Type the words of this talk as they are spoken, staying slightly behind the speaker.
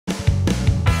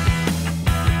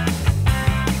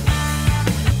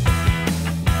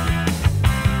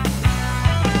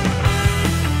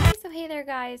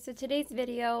guys, so today's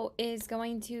video is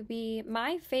going to be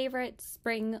my favorite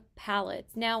spring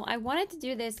palettes. Now I wanted to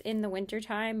do this in the winter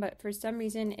time, but for some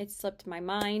reason it slipped my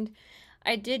mind.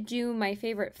 I did do my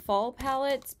favorite fall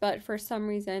palettes, but for some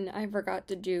reason I forgot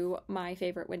to do my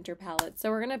favorite winter palettes. So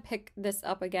we're gonna pick this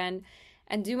up again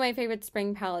and do my favorite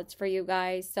spring palettes for you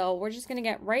guys. So we're just gonna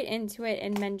get right into it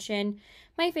and mention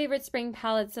my favorite spring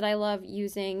palettes that I love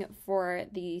using for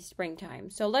the springtime.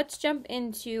 So let's jump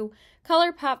into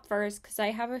ColourPop first, because I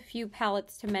have a few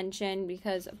palettes to mention,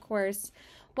 because of course,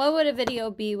 what would a video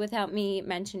be without me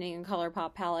mentioning a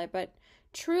ColourPop palette? But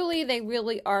truly, they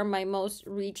really are my most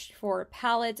reached for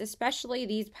palettes, especially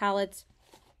these palettes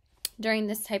during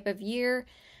this type of year.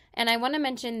 And I want to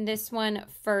mention this one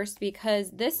first,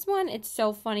 because this one, it's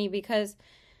so funny because,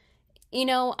 you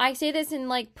know, I say this in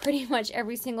like pretty much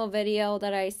every single video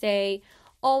that I say,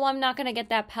 oh, I'm not going to get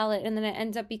that palette, and then it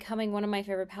ends up becoming one of my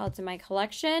favorite palettes in my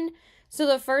collection. So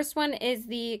the first one is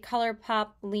the ColourPop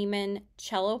Lehman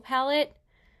Cello palette.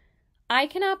 I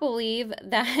cannot believe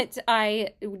that I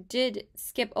did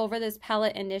skip over this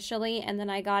palette initially, and then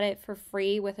I got it for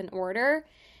free with an order,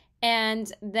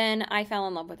 and then I fell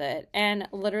in love with it. And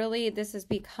literally, this has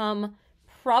become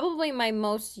probably my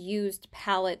most used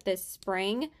palette this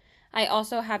spring. I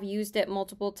also have used it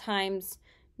multiple times,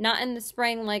 not in the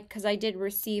spring, like, because I did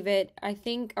receive it, I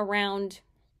think, around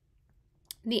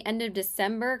the end of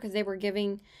December, because they were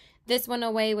giving this one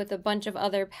away with a bunch of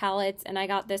other palettes, and I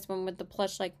got this one with the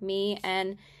Plush Like Me,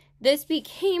 and this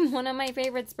became one of my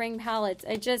favorite spring palettes.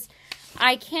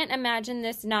 I can't imagine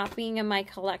this not being in my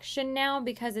collection now,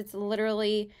 because it's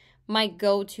literally my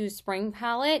go-to spring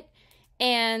palette,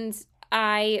 and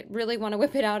I really want to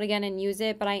whip it out again and use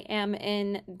it, but I am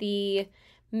in the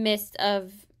midst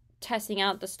of testing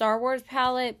out the Star Wars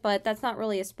palette, but that's not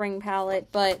really a spring palette.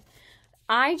 But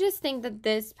I just think that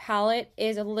this palette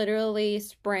is literally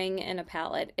spring in a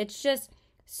palette. It's just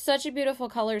such a beautiful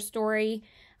color story.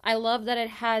 I love that it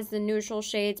has the neutral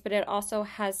shades, but it also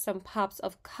has some pops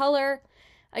of color.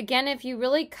 Again, if you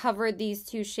really covered these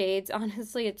two shades,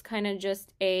 honestly, it's kind of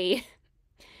just a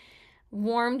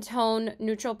warm tone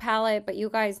neutral palette, but you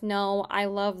guys know I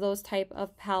love those type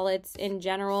of palettes in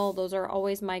general. Those are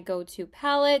always my go-to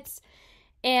palettes.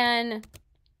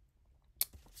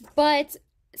 But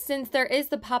since there is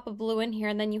the pop of blue in here,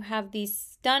 and then you have these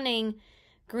stunning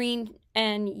green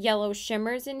and yellow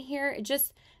shimmers in here,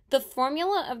 the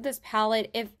formula of this palette,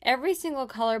 if every single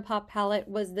ColourPop palette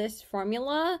was this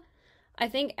formula, I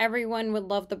think everyone would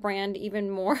love the brand even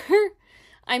more.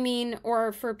 I mean,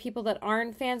 or for people that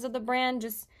aren't fans of the brand,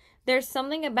 there's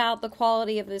something about the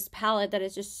quality of this palette that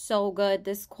is just so good.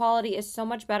 This quality is so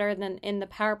much better than in the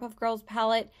Powerpuff Girls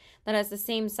palette that has the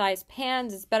same size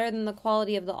pans. It's better than the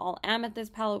quality of the All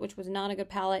Amethyst palette, which was not a good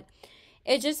palette.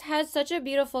 It just has such a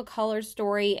beautiful color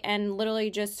story and literally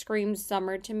just screams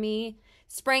summer to me.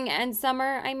 Spring and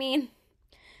summer, I mean.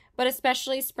 But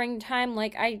especially springtime,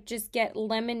 like, I just get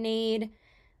lemonade,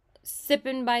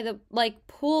 sipping by the, like,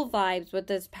 pool vibes with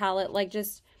this palette. Like,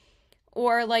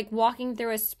 or like walking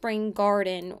through a spring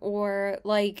garden, or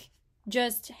like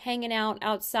just hanging out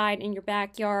outside in your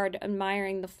backyard,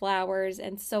 admiring the flowers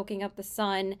and soaking up the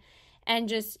sun and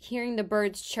just hearing the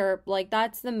birds chirp. Like,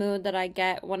 that's the mood that I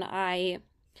get when I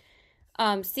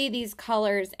see these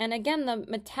colors. And again, the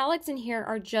metallics in here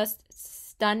are just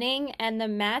stunning, and the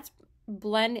mattes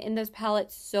blend in this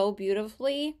palette so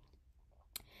beautifully.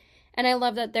 And I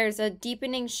love that there's a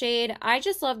deepening shade. I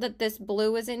just love that this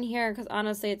blue is in here, because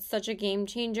honestly, it's such a game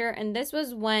changer. And this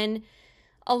was when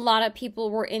a lot of people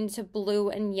were into blue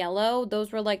and yellow.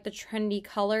 Those were like the trendy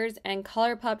colors, and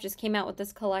ColourPop just came out with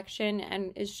this collection,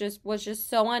 and was just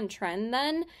so on trend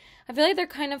then. I feel like they're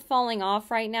kind of falling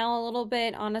off right now a little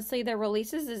bit. Honestly, their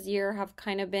releases this year have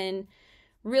kind of been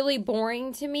really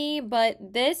boring to me,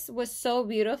 but this was so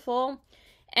beautiful.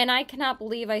 And I cannot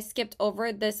believe I skipped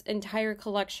over this entire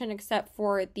collection except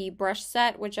for the brush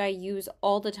set, which I use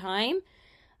all the time.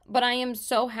 But I am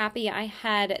so happy I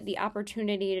had the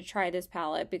opportunity to try this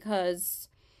palette, because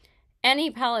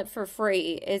any palette for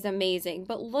free is amazing.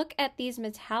 But look at these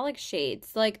metallic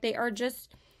shades. Like, they are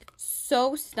just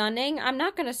so stunning. I'm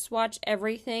not going to swatch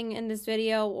everything in this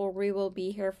video, or we will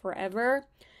be here forever.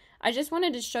 I just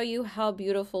wanted to show you how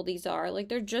beautiful these are. Like,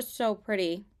 they're just so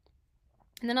pretty.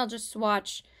 And then I'll just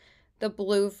swatch the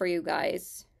blue for you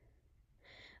guys.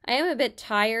 I am a bit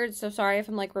tired, so sorry if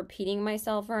I'm like repeating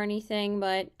myself or anything,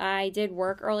 but I did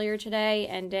work earlier today,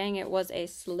 and dang, it was a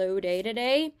slow day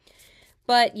today.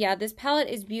 But yeah, this palette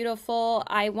is beautiful.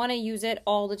 I want to use it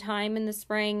all the time in the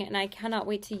spring, and I cannot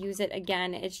wait to use it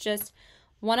again. It's just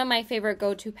one of my favorite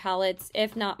go-to palettes,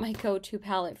 if not my go-to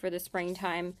palette for the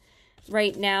springtime.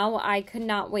 right now. I could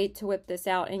not wait to whip this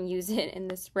out and use it in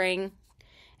the spring.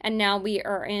 And now we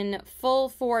are in full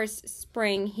force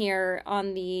spring here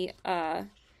on the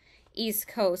East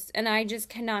Coast. And I just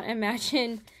cannot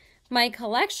imagine my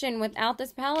collection without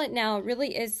this palette now. It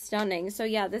really is stunning. So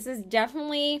yeah, this is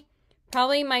definitely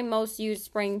probably my most used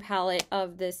spring palette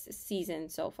of this season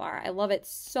so far. I love it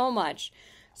so much.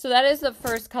 So that is the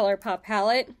first ColourPop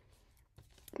palette.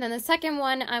 Then the second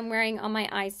one I'm wearing on my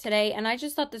eyes today, and I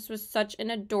just thought this was such an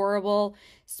adorable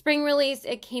spring release.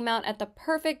 It came out at the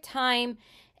perfect time,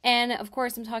 and of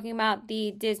course I'm talking about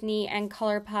the Disney and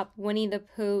ColourPop Winnie the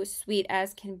Pooh Sweet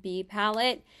as Can Be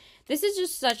palette. This is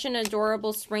just such an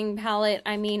adorable spring palette.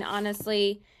 I mean,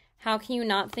 honestly, how can you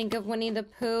not think of Winnie the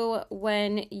Pooh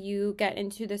when you get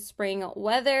into the spring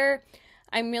weather?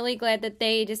 I'm really glad that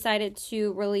they decided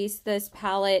to release this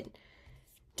palette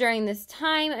during this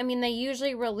time. I mean, they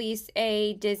usually release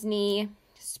a Disney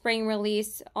spring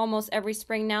release almost every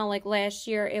spring now. Like last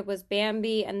year it was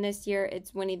Bambi, and this year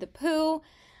it's Winnie the Pooh.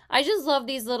 I just love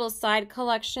these little side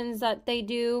collections that they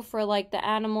do for like the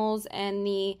animals and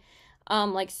the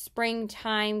like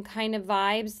springtime kind of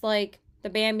vibes, like the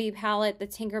Bambi palette, the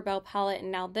Tinkerbell palette,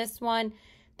 and now this one.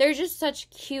 They're just such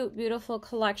cute, beautiful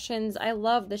collections. I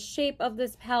love the shape of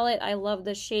this palette. I love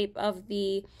the shape of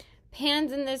the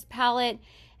pans in this palette.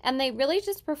 And they really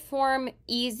just perform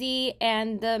easy.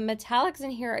 And the metallics in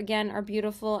here, again, are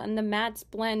beautiful. And the mattes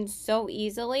blend so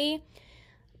easily.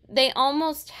 They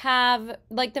almost have,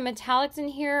 like, the metallics in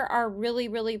here are really,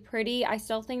 really pretty. I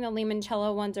still think the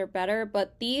limoncello ones are better.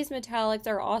 But these metallics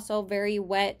are also very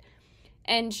wet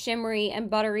and shimmery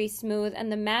and buttery smooth.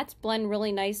 And the mattes blend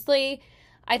really nicely.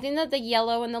 I think that the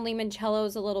yellow and the limoncello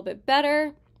is a little bit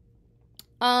better.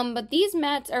 But these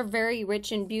mattes are very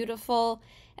rich and beautiful.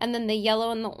 And then the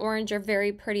yellow and the orange are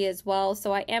very pretty as well.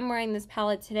 So I am wearing this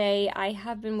palette today. I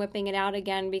have been whipping it out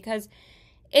again because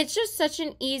it's just such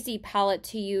an easy palette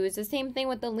to use. The same thing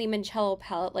with the limoncello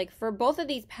palette. Like for both of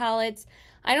these palettes,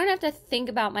 I don't have to think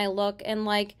about my look and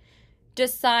like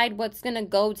decide what's going to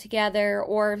go together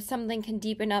or if something can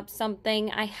deepen up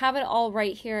something. I have it all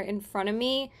right here in front of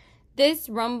me. This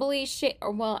rumbly shade,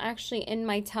 or well, actually in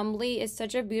my tumbly, is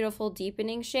such a beautiful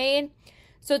deepening shade.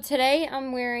 So today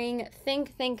I'm wearing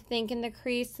Think, Think, Think in the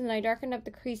crease, and I darkened up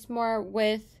the crease more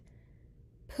with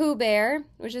Pooh Bear,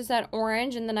 which is that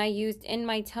orange, and then I used In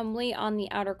My Tumbly on the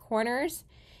outer corners.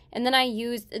 And then I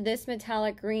used this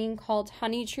metallic green called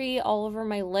Honey Tree all over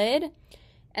my lid.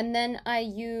 And then I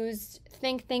used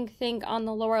Think, Think, Think on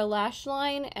the lower lash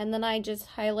line. And then I just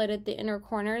highlighted the inner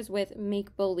corners with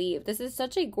Make Believe. This is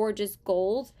such a gorgeous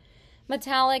gold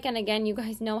metallic. And again, you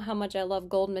guys know how much I love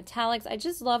gold metallics. I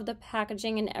just love the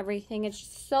packaging and everything. It's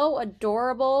just so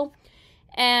adorable.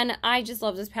 And I just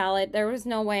love this palette. There was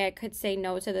no way I could say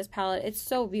no to this palette. It's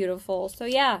so beautiful. So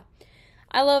yeah,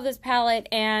 I love this palette.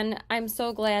 And I'm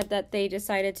so glad that they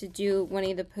decided to do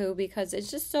Winnie the Pooh because it's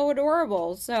just so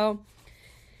adorable. So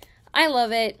I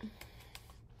love it.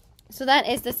 So that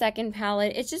is the second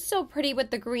palette. It's just so pretty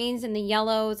with the greens and the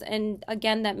yellows. And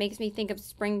again, that makes me think of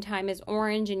springtime as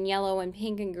orange and yellow and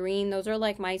pink and green. Those are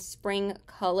like my spring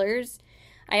colors.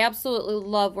 I absolutely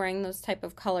love wearing those type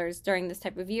of colors during this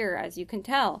type of year, as you can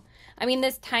tell. I mean,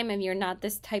 this time of year, not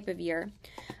this type of year.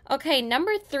 Okay,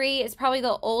 number 3 is probably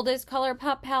the oldest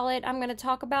ColourPop palette I'm going to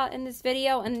talk about in this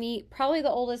video. And probably the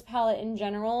oldest palette in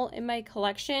general in my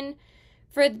collection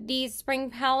for these spring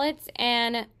palettes.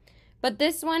 But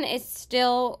this one is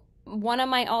still one of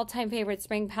my all-time favorite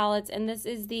spring palettes, and this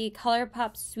is the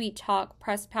ColourPop Sweet Talk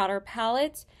Pressed Powder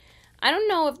Palette. I don't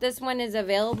know if this one is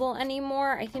available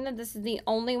anymore. I think that this is the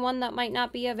only one that might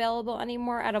not be available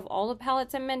anymore out of all the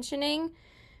palettes I'm mentioning.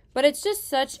 But it's just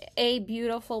such a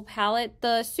beautiful palette.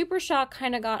 The Super Shock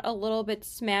kind of got a little bit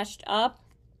smashed up.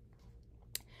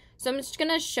 So I'm just going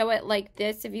to show it like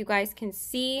this if you guys can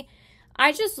see.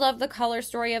 I just love the color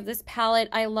story of this palette.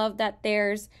 I love that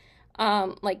there's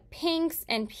like pinks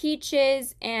and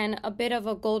peaches and a bit of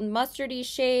a golden mustardy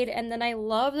shade. And then I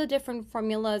love the different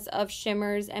formulas of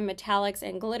shimmers and metallics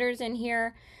and glitters in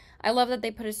here. I love that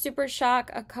they put a Super Shock,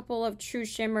 a couple of true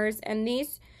shimmers, and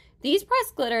these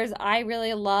pressed glitters I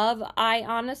really love. I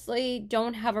honestly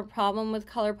don't have a problem with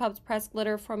ColourPop's pressed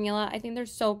glitter formula. I think they're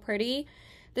so pretty.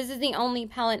 This is the only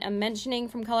palette I'm mentioning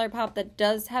from ColourPop that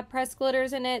does have pressed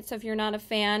glitters in it. So if you're not a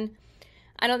fan,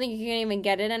 I don't think you can even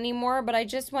get it anymore, but I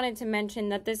just wanted to mention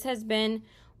that this has been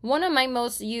one of my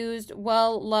most used,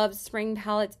 well-loved spring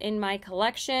palettes in my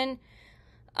collection.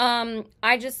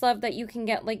 I just love that you can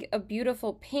get like a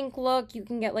beautiful pink look. You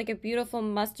can get like a beautiful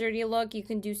mustardy look. You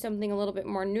can do something a little bit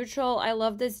more neutral. I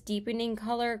love this deepening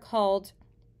color called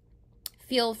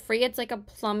Feel Free. It's like a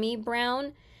plummy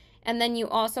brown. And then you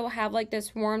also have like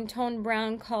this warm tone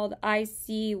brown called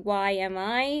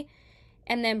ICYMI.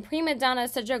 And then Prima Donna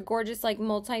is such a gorgeous like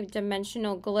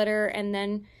multi-dimensional glitter. And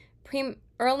then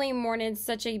Early Morning is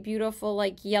such a beautiful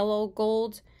like yellow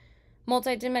gold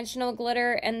multi-dimensional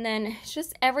glitter. And then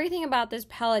just everything about this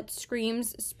palette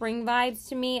screams spring vibes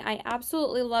to me. I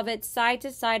absolutely love it. Side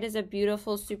to Side is a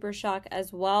beautiful Super Shock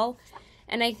as well.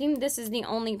 And I think this is the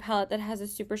only palette that has a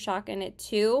Super Shock in it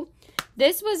too.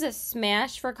 This was a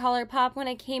smash for ColourPop when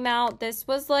it came out. This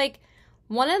was like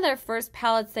one of their first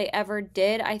palettes they ever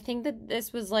did. I think that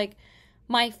this was like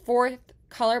my 4th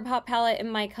ColourPop palette in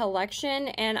my collection,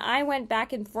 and I went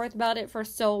back and forth about it for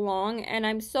so long, and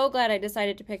I'm so glad I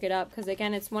decided to pick it up because,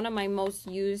 again, it's one of my most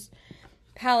used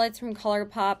palettes from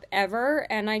ColourPop ever,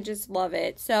 and I just love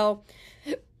it. So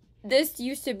this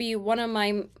used to be one of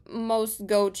my most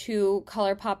go-to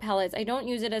ColourPop palettes. I don't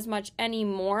use it as much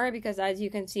anymore because, as you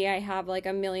can see, I have like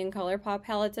a million ColourPop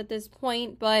palettes at this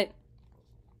point, but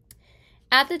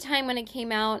at the time when it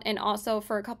came out, and also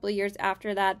for a couple of years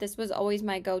after that, this was always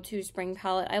my go-to spring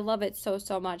palette. I love it so,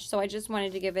 so much, so I just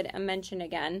wanted to give it a mention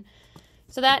again.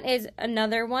 So that is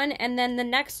another one, and then the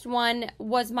next one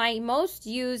was my most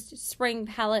used spring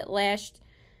palette last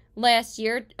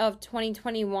year of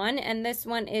 2021, and this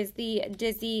one is the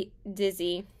Dizzy.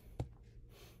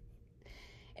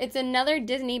 It's another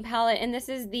Disney palette, and this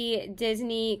is the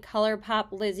Disney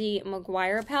ColourPop Lizzie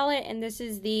McGuire palette, and this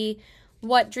is the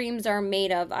What Dreams Are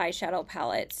Made Of eyeshadow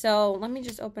palette. So let me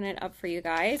just open it up for you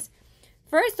guys.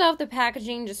 First off, the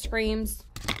packaging just screams.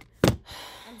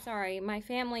 I'm sorry, my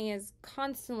family is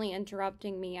constantly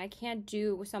interrupting me. I can't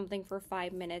do something for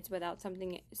 5 minutes without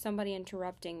somebody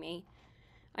interrupting me.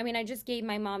 I mean, I just gave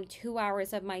my mom 2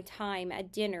 hours of my time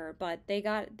at dinner, but they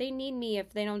need me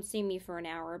if they don't see me for an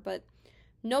hour. But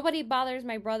nobody bothers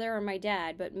my brother or my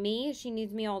dad, but me, she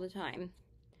needs me all the time.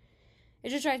 It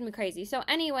just drives me crazy. So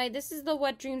anyway, this is the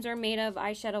What Dreams Are Made Of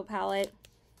eyeshadow palette.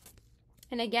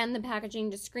 And again, the packaging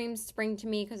just screams spring to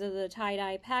me because of the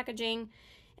tie-dye packaging.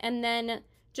 And then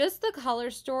just the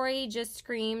color story just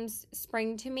screams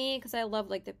spring to me because I love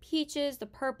like the peaches, the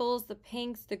purples, the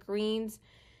pinks, the greens.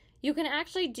 You can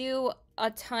actually do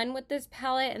a ton with this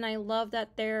palette, and I love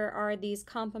that there are these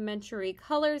complementary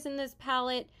colors in this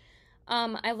palette.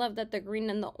 I love that the green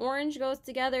and the orange goes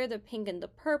together, the pink and the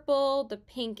purple, the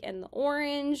pink and the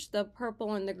orange, the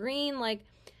purple and the green. Like,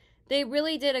 they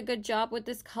really did a good job with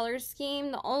this color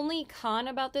scheme. The only con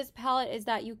about this palette is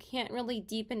that you can't really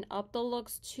deepen up the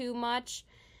looks too much.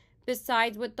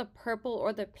 Besides with the purple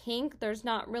or the pink, there's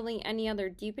not really any other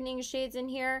deepening shades in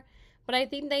here. But I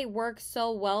think they work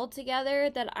so well together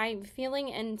that I'm feeling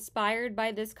inspired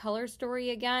by this color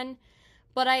story again.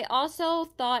 But I also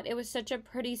thought it was such a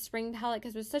pretty spring palette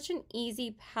because it was such an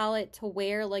easy palette to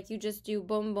wear. Like, you just do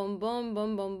boom, boom, boom,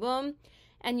 boom, boom, boom,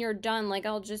 and you're done. Like,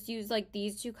 I'll just use like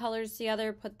these two colors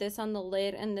together, put this on the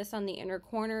lid and this on the inner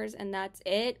corners, and that's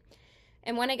it.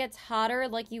 And when it gets hotter,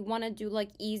 like, you want to do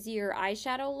like easier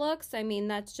eyeshadow looks. I mean,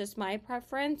 that's just my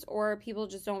preference, or people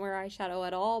just don't wear eyeshadow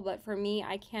at all. But for me,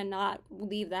 I cannot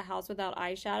leave the house without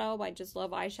eyeshadow. I just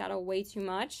love eyeshadow way too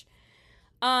much.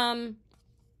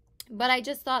 But I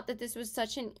just thought that this was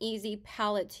such an easy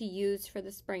palette to use for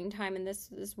the springtime, and this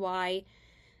is why,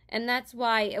 and that's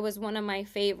why it was one of my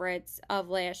favorites of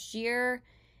last year.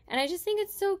 And I just think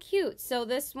it's so cute. So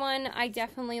this one I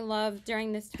definitely love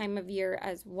during this time of year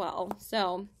as well.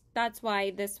 So that's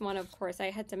why this one, of course, I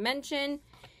had to mention.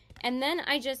 And then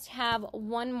I just have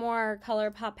one more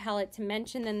ColourPop palette to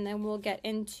mention, and then we'll get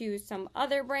into some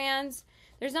other brands.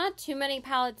 There's not too many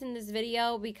palettes in this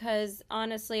video because,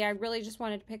 honestly, I really just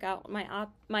wanted to pick out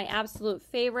my absolute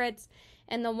favorites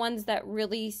and the ones that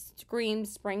really scream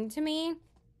spring to me.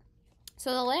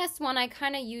 So the last one, I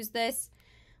kind of use this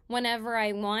whenever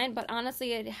I want, but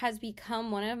honestly, it has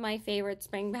become one of my favorite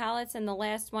spring palettes, and the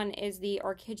last one is the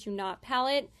Or Kid You Not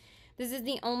palette. This is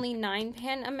the only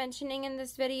 9-pan I'm mentioning in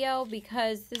this video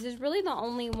because this is really the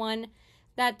only one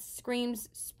that screams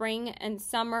spring and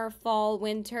summer, fall,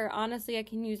 winter. Honestly, I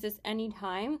can use this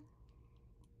anytime.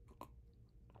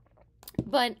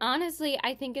 But honestly,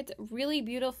 I think it's really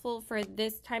beautiful for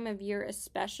this time of year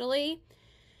especially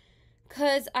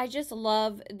because I just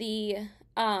love the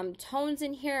tones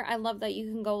in here. I love that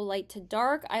you can go light to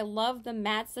dark. I love the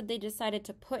mattes that they decided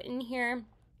to put in here.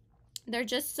 They're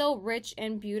just so rich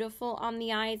and beautiful on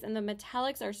the eyes, and the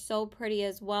metallics are so pretty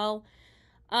as well.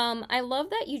 I love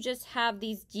that you just have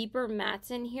these deeper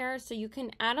mattes in here, so you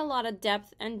can add a lot of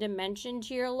depth and dimension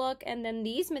to your look. And then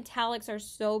these metallics are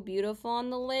so beautiful on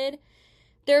the lid.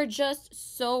 They're just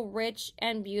so rich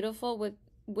and beautiful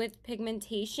with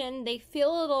pigmentation. They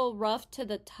feel a little rough to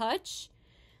the touch,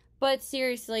 But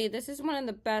seriously, this is one of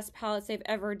the best palettes they've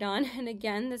ever done. And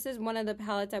again, this is one of the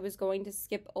palettes I was going to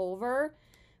skip over.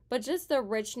 But just the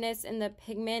richness and the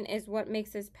pigment is what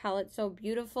makes this palette so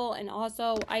beautiful. And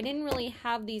also, I didn't really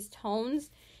have these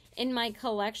tones in my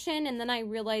collection. And then I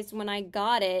realized when I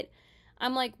got it,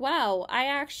 I'm like, wow, I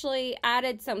actually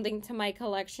added something to my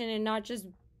collection and not just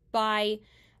buy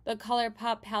the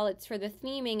ColourPop palettes for the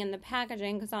theming and the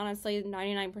packaging, because honestly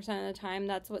 99% of the time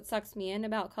that's what sucks me in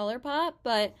about ColourPop.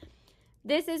 But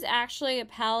this is actually a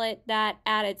palette that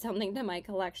added something to my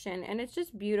collection, and it's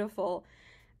just beautiful.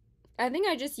 I think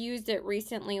I just used it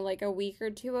recently, like a week or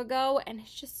two ago, and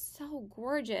it's just so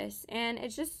gorgeous, and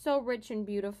it's just so rich and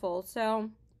beautiful.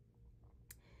 So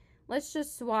let's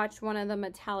just swatch one of the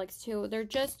metallics too. They're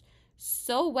just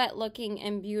so wet looking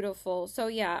and beautiful. So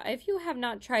yeah, if you have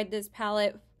not tried this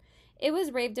palette, it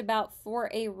was raved about for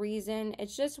a reason.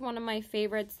 It's just one of my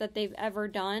favorites that they've ever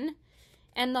done.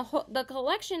 And the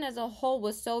collection as a whole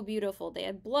was so beautiful. They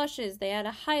had blushes, they had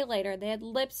a highlighter, they had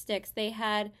lipsticks, they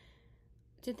had...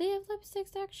 Did they have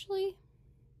lipsticks actually?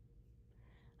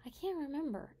 I can't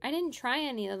remember. I didn't try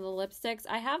any of the lipsticks.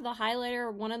 I have the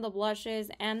highlighter, one of the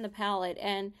blushes, and the palette.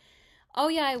 And oh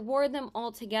yeah, I wore them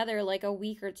all together like a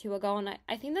week or two ago. And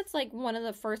I think that's like one of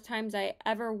the first times I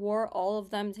ever wore all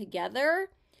of them together.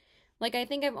 Like, I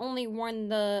think I've only worn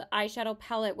the eyeshadow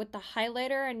palette with the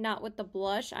highlighter and not with the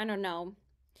blush. I don't know.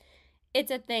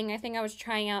 It's a thing. I think I was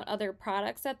trying out other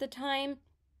products at the time.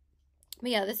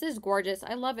 But yeah, this is gorgeous.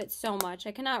 I love it so much.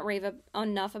 I cannot rave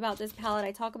enough about this palette.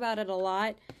 I talk about it a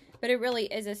lot, but it really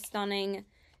is a stunning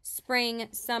spring,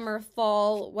 summer,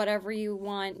 fall, whatever you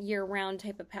want, year-round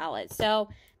type of palette. So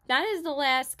that is the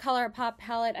last ColourPop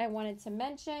palette I wanted to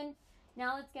mention.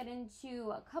 Now let's get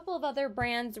into a couple of other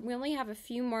brands. We only have a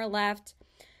few more left.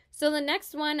 So the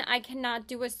next one, I cannot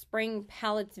do a spring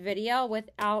palettes video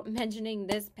without mentioning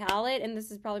this palette. And this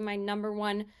is probably my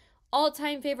 #1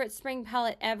 all-time favorite spring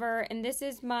palette ever. And this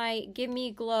is my Give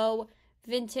Me Glow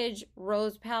Vintage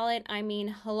Rose palette. I mean,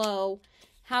 hello.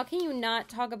 How can you not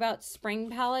talk about spring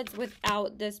palettes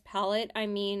without this palette? I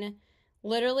mean,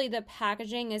 literally the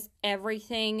packaging is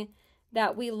everything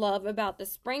that we love about the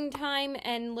springtime,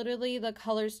 and literally the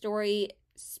color story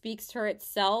speaks for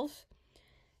itself.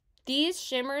 These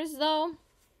shimmers though,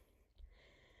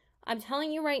 I'm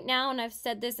telling you right now, and I've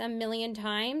said this a million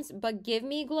times, but Give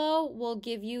Me Glow will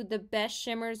give you the best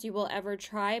shimmers you will ever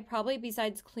try, probably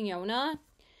besides Cliona.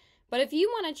 But if you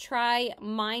want to try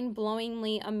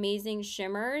mind-blowingly amazing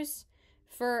shimmers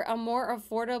for a more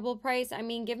affordable price, I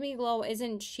mean, Give Me Glow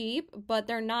isn't cheap, but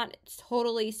they're not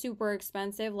totally super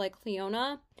expensive like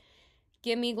Cliona.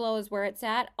 Give Me Glow is where it's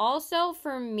at. Also,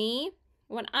 for me,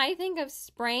 when I think of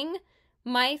spring,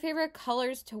 my favorite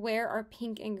colors to wear are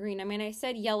pink and green. I mean, I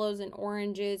said yellows and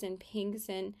oranges and pinks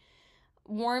and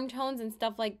warm tones and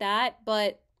stuff like that,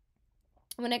 but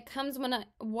when it comes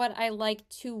what I like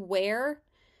to wear,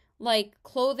 like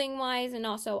clothing wise and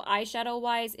also eyeshadow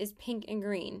wise, is pink and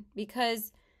green,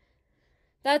 because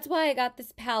that's why I got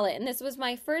this palette. And this was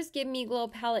my first Give Me Glow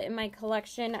palette in my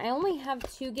collection. I only have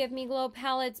 2 Give Me Glow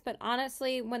palettes, but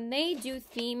honestly, when they do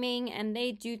theming and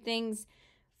they do things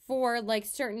for like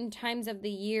certain times of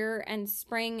the year and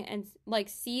spring and like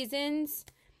seasons,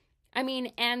 I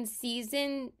mean, and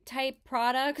season type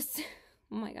products,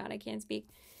 oh my god, I can't speak,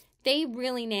 they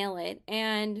really nail it.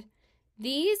 And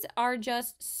these are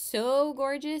just so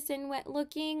gorgeous and wet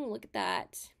looking. Look at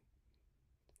that.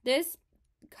 This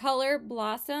color,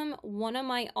 Blossom, one of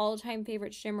my all-time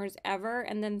favorite shimmers ever.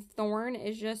 And then Thorn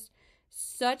is just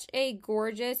such a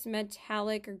gorgeous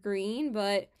metallic green,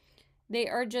 but they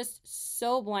are just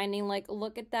so blinding. Like,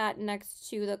 look at that next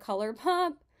to the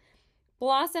ColourPop.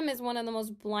 Blossom is one of the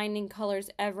most blinding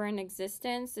colors ever in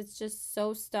existence. It's just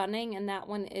so stunning. And that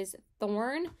one is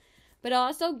Thorn. But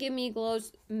also, Give Me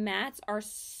Glow's mattes are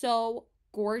so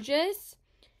gorgeous.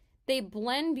 They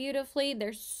blend beautifully.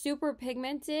 They're super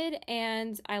pigmented,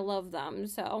 and I love them.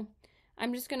 So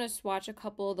I'm just going to swatch a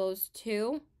couple of those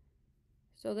too.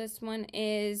 So this one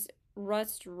is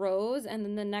Rust Rose, and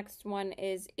then the next one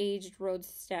is Aged Rose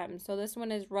Stem. So this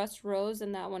one is Rust Rose,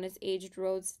 and that one is Aged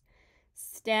Rose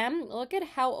Stem. Look at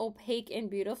how opaque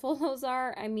and beautiful those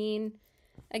are. I mean,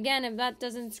 again, if that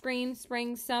doesn't scream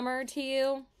spring, summer to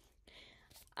you,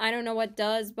 I don't know what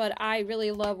does. But I really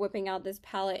love whipping out this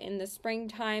palette in the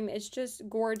springtime. It's just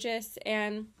gorgeous.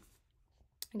 And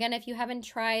again, if you haven't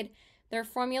tried their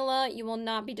formula, you will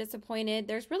not be disappointed.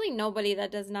 There's really nobody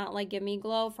that does not like Give Me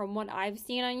Glow from what I've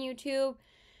seen on YouTube.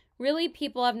 Really,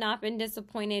 people have not been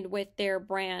disappointed with their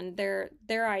brand. Their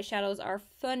eyeshadows are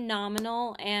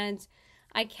phenomenal, and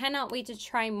I cannot wait to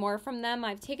try more from them.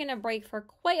 I've taken a break for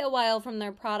quite a while from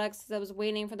their products because I was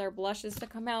waiting for their blushes to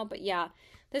come out. But yeah,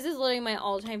 this is literally my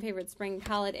all-time favorite spring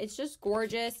palette. It's just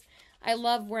gorgeous. I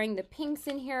love wearing the pinks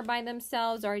in here by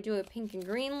themselves, or I do a pink and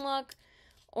green look.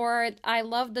 Or I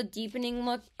love the deepening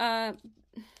look, the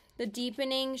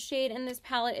deepening shade in this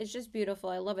palette. It's just beautiful.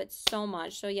 I love it so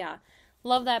much. So yeah,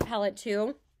 love that palette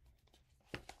too.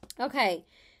 Okay,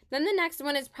 then the next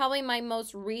one is probably my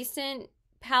most recent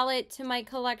palette to my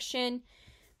collection.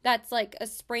 That's like a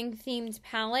spring themed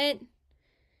palette.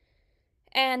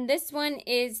 And this one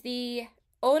is the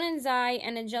Oden's Eye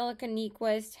and Angelica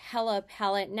Nyquist Hella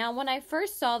palette. Now, when I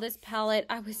first saw this palette,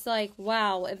 I was like,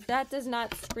 wow, if that does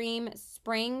not scream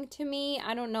spring to me,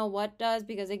 I don't know what does,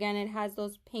 because again, it has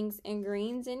those pinks and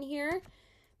greens in here.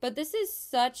 But this is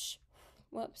such,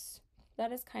 whoops,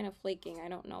 that is kind of flaking. I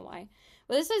don't know why.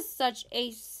 But this is such a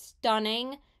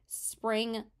stunning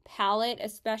spring palette,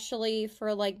 especially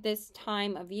for like this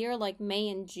time of year, like May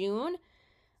and June.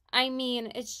 I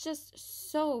mean, it's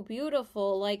just so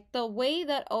beautiful. Like, the way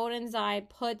that Oden's Eye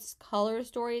puts color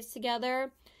stories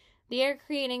together, they are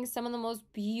creating some of the most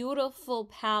beautiful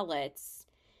palettes.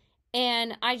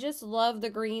 And I just love the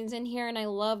greens in here, and I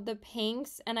love the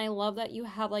pinks, and I love that you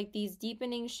have like these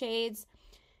deepening shades.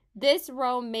 This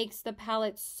row makes the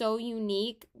palette so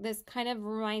unique. This kind of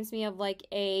reminds me of like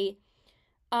a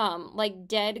like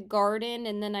dead garden,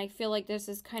 and then I feel like this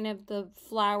is kind of the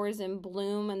flowers in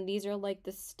bloom, and these are like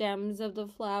the stems of the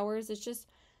flowers. It's just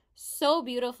so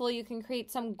beautiful. You can create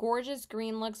some gorgeous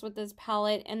green looks with this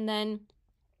palette, and then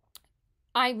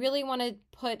I really want to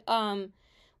put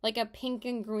like a pink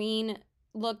and green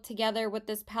look together with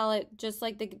this palette, just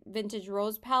like the Vintage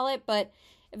Rose palette. But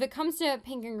if it comes to a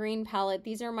pink and green palette,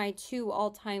 these are my two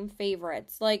all-time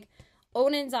favorites. Like,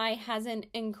 Oden's Eye has an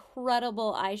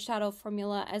incredible eyeshadow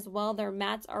formula as well. Their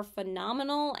mattes are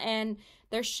phenomenal, and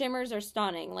their shimmers are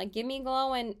stunning. Like, Gimme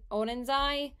Glow and Oden's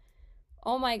Eye,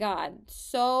 oh my god,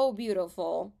 so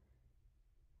beautiful.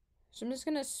 So I'm just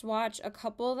going to swatch a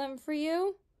couple of them for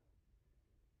you.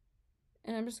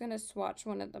 And I'm just going to swatch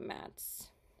one of the mattes.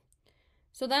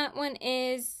 So that one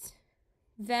is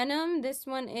Venom, this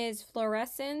one is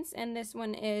Fluorescence, and this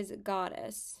one is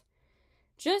Goddess.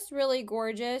 Just really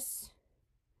gorgeous.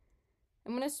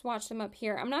 I'm going to swatch them up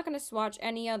here. I'm not going to swatch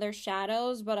any other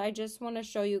shadows, but I just want to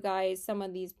show you guys some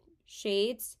of these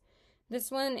shades.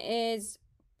 This one is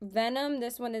Venom,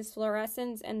 this one is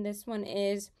Fluorescence, and this one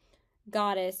is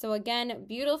Goddess. So again,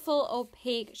 beautiful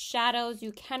opaque shadows.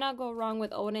 You cannot go wrong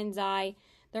with Oden's Eye.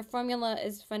 Their formula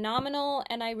is phenomenal,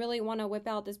 and I really want to whip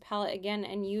out this palette again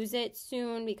and use it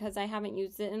soon because I haven't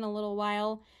used it in a little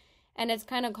while. And it's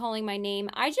kind of calling my name.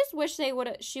 I just wish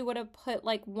she would have put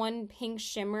like one pink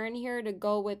shimmer in here to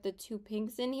go with the two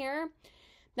pinks in here.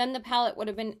 Then the palette would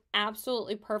have been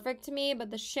absolutely perfect to me.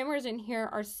 But the shimmers in here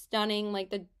are stunning.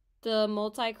 Like the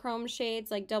multi-chrome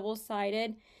shades, like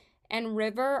double-sided and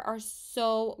River, are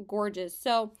so gorgeous.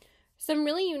 So some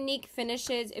really unique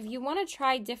finishes. If you want to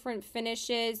try different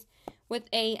finishes with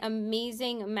a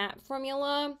amazing matte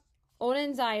formula,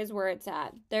 Oden's Eye is where it's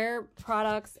at. Their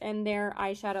products and their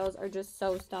eyeshadows are just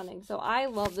so stunning. So I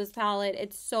love this palette.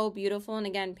 It's so beautiful. And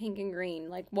again, pink and green.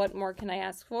 Like, what more can I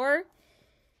ask for?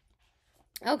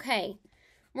 Okay.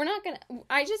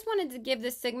 I just wanted to give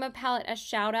the Sigma palette a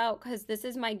shout out because this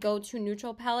is my go-to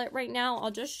neutral palette right now.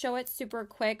 I'll just show it super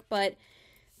quick, but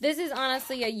this is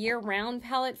honestly a year-round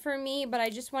palette for me. But I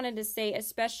just wanted to say,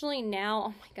 especially now, oh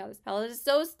my god, this palette is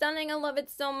so stunning. I love it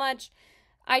so much.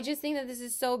 I just think that this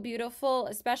is so beautiful,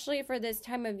 especially for this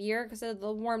time of year because of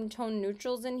the warm tone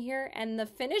neutrals in here. And the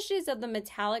finishes of the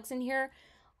metallics in here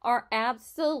are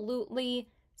absolutely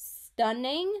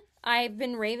stunning. I've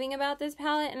been raving about this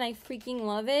palette and I freaking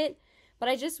love it. But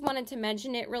I just wanted to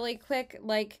mention it really quick.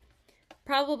 Like,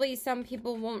 probably some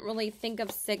people won't really think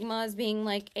of Sigma as being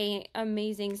like a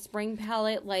amazing spring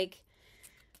palette. Like,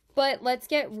 but let's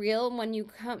get real.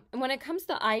 When it comes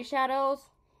to eyeshadows,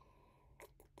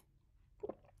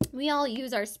 we all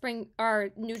use our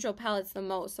neutral palettes the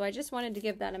most. So I just wanted to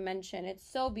give that a mention. It's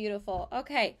so beautiful.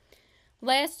 Okay,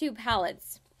 last two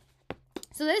palettes.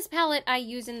 So this palette I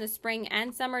use in the spring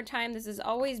and summertime. This has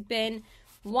always been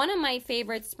one of my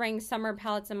favorite spring summer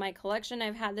palettes in my collection.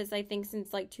 I've had this, I think,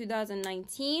 since like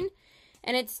 2019.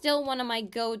 And it's still one of my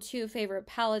go-to favorite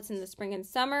palettes in the spring and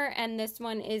summer. And this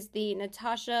one is the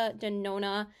Natasha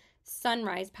Denona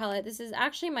Sunrise palette. This is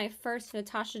actually my first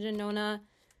Natasha Denona.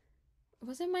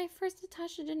 Was it my first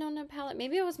Natasha Denona palette?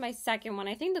 Maybe it was my second one.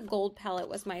 I think the gold palette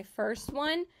was my first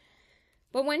one.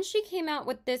 But when she came out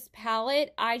with this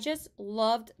palette, I just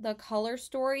loved the color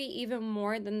story even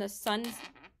more than the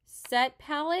Sunset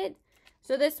palette.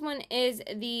 So this one is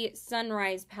the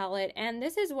Sunrise palette, and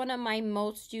this is one of my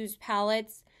most used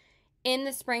palettes in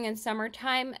the spring and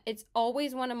summertime. It's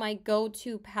always one of my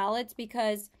go-to palettes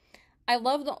because I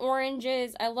love the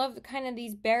oranges, I love kind of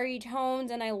these berry tones,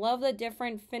 and I love the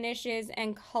different finishes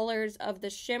and colors of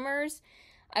the shimmers.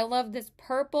 I love this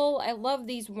purple, I love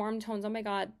these warm tones. Oh my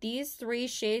god, these 3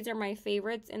 shades are my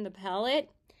favorites in the palette.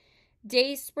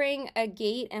 Dayspring,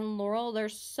 Agate, and Laurel, they're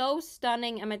so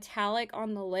stunning and metallic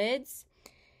on the lids.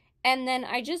 And then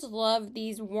I just love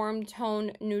these warm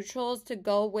tone neutrals to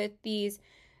go with these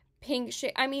pink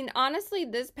shades. I mean, honestly,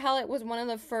 this palette was one of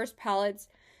the first palettes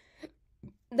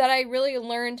that I really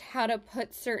learned how to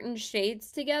put certain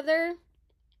shades together.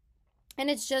 And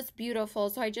it's just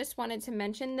beautiful. So I just wanted to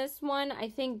mention this one. I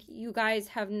think you guys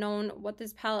have known what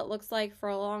this palette looks like for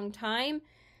a long time.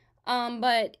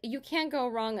 But you can't go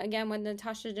wrong, again, with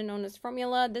Natasha Denona's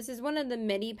formula. This is one of the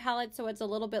midi palettes, so it's a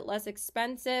little bit less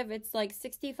expensive. It's like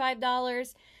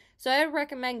 $65. So I would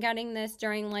recommend getting this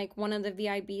during like one of the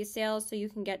VIB sales so you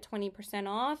can get 20%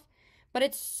 off. But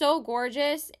it's so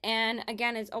gorgeous, and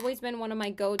again, it's always been one of my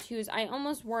go-tos. I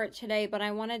almost wore it today, but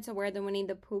I wanted to wear the Winnie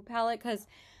the Pooh palette because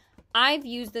I've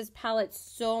used this palette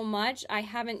so much. I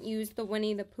haven't used the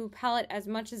Winnie the Pooh palette as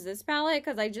much as this palette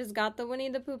because I just got the Winnie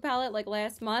the Pooh palette like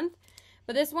last month.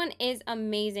 But this one is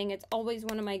amazing. It's always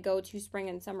one of my go-to spring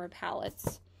and summer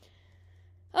palettes.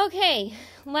 Okay,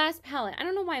 last palette. I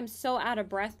don't know why I'm so out of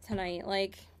breath tonight.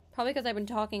 Like, probably because I've been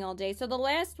talking all day. So the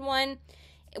last one,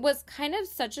 it was kind of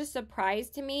such a surprise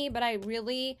to me, but I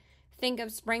really think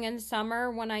of spring and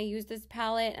summer when I use this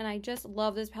palette, and I just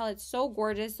love this palette. It's so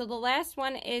gorgeous. So the last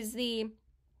one is the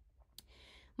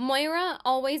Moira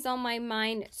Always on My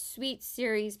Mind Sweet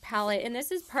Series palette, and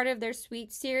this is part of their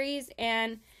Sweet Series,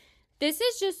 and this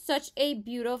is just such a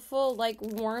beautiful, like,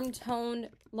 warm toned,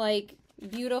 like,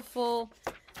 beautiful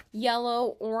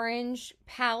yellow orange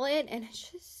palette, and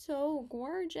it's just so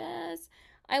gorgeous.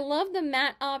 I love the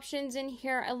matte options in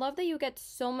here. I love that you get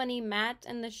so many mattes,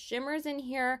 and the shimmers in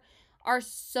here are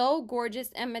so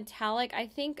gorgeous and metallic. I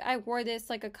think I wore this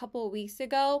like a couple of weeks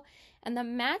ago, and the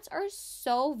mattes are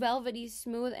so velvety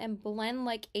smooth and blend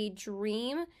like a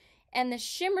dream. And the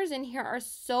shimmers in here are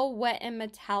so wet and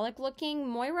metallic looking.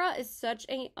 Moira is such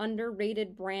an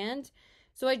underrated brand.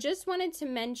 So I just wanted to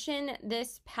mention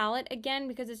this palette again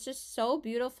because it's just so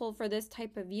beautiful for this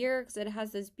type of year because it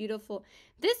has this beautiful,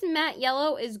 this matte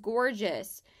yellow is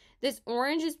gorgeous. This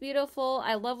orange is beautiful.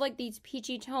 I love like these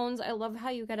peachy tones. I love how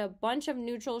you get a bunch of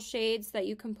neutral shades that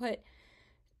you can put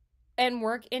and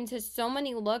work into so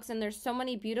many looks, and there's so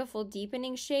many beautiful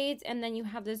deepening shades. And then you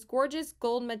have this gorgeous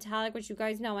gold metallic, which you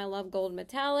guys know I love gold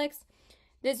metallics.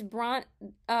 This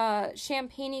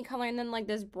champagne-y color, and then like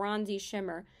this bronzy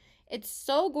shimmer. It's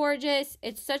so gorgeous.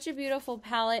 It's such a beautiful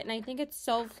palette, and I think it's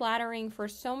so flattering for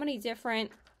so many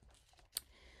different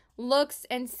looks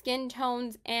and skin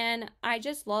tones, and I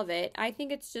just love it. I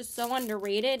think it's just so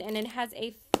underrated, and it has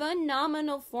a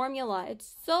phenomenal formula.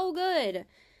 It's so good.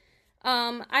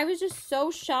 I was just so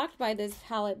shocked by this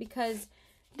palette because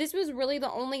this was really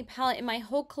the only palette in my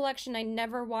whole collection I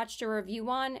never watched a review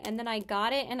on, and then I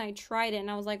got it and I tried it and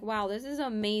I was like, wow, this is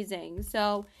amazing.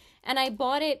 So, and I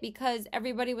bought it because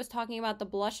everybody was talking about the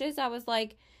blushes. I was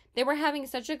like, they were having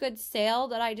such a good sale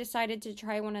that I decided to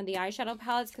try one of the eyeshadow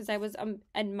palettes because I was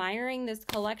admiring this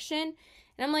collection.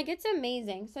 And I'm like, it's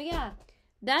amazing. So yeah,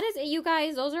 that is it, you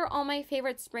guys. Those are all my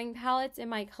favorite spring palettes in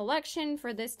my collection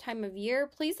for this time of year.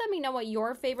 Please let me know what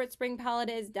your favorite spring palette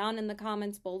is down in the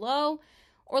comments below.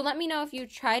 Or let me know if you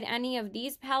tried any of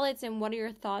these palettes and what are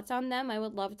your thoughts on them. I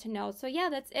would love to know. So yeah,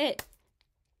 that's it.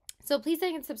 So please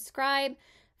like and subscribe.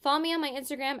 Follow me on my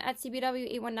Instagram at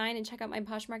CBW819 and check out my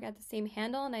Poshmark at the same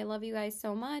handle. And I love you guys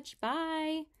so much.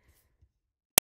 Bye.